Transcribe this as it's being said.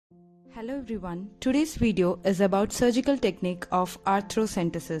Hello everyone, today's video is about surgical technique of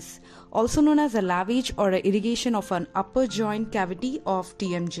arthrocentesis, also known as a lavage or a irrigation of an upper joint cavity of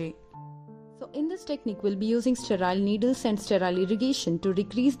TMJ. So in this technique, we'll be using sterile needles and sterile irrigation to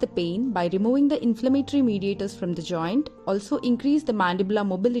decrease the pain by removing the inflammatory mediators from the joint, also increase the mandibular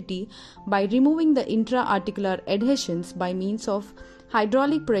mobility by removing the intra-articular adhesions by means of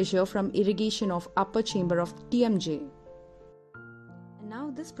hydraulic pressure from irrigation of upper chamber of TMJ. Now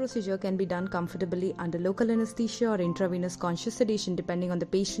this procedure can be done comfortably under local anesthesia or intravenous conscious sedation depending on the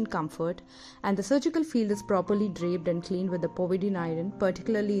patient comfort, and the surgical field is properly draped and cleaned with the povidone iron,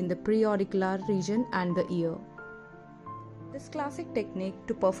 particularly in the preauricular region and the ear. This classic technique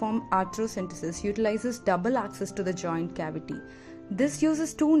to perform arthrocentesis utilizes double access to the joint cavity. This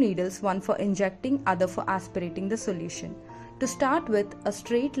uses two needles, one for injecting, other for aspirating the solution. To start with, a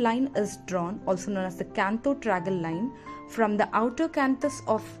straight line is drawn, also known as the canthotragal line, from the outer canthus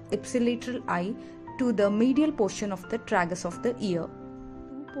of ipsilateral eye to the medial portion of the tragus of the ear.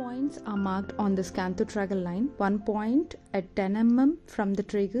 2 points are marked on this canthotragal line, one point at 10 mm from the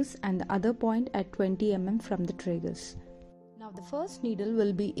tragus and the other point at 20 mm from the tragus. Now the first needle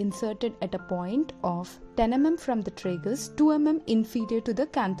will be inserted at a point of 10 mm from the tragus, 2 mm inferior to the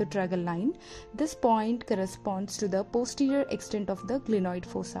canthotragal line. This point corresponds to the posterior extent of the glenoid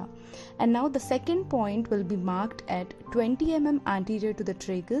fossa. And now the second point will be marked at 20 mm anterior to the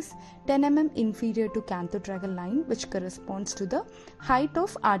tragus, 10 mm inferior to canthotragal line, which corresponds to the height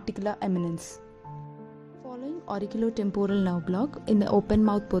of articular eminence. Following auriculotemporal nerve block, in the open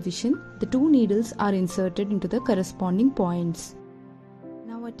mouth position, the two needles are inserted into the corresponding points.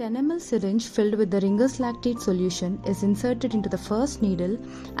 Now a 10 ml syringe filled with the Ringer's lactate solution is inserted into the first needle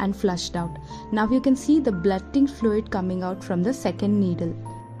and flushed out. Now you can see the blooding fluid coming out from the second needle.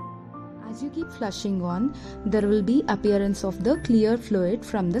 As you keep flushing on, there will be appearance of the clear fluid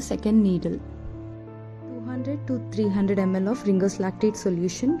from the second needle. 200 to 300 ml of Ringer's lactate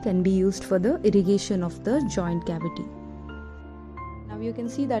solution can be used for the irrigation of the joint cavity. Now you can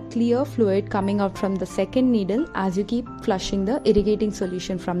see that clear fluid coming out from the second needle as you keep flushing the irrigating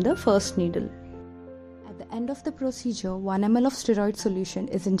solution from the first needle. At the end of the procedure, 1 ml of steroid solution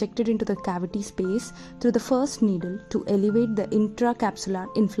is injected into the cavity space through the first needle to elevate the intracapsular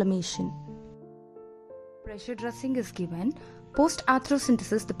inflammation. Pressure dressing is given.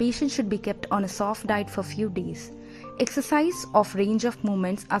 Post-arthrocentesis, the patient should be kept on a soft diet for few days. Exercise of range of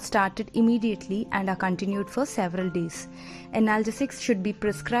movements are started immediately and are continued for several days. Analgesics should be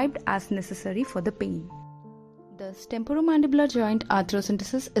prescribed as necessary for the pain. Thus, temporomandibular joint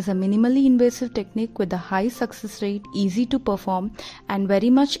arthrocentesis is a minimally invasive technique with a high success rate, easy to perform, and very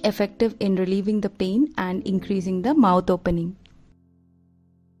much effective in relieving the pain and increasing the mouth opening.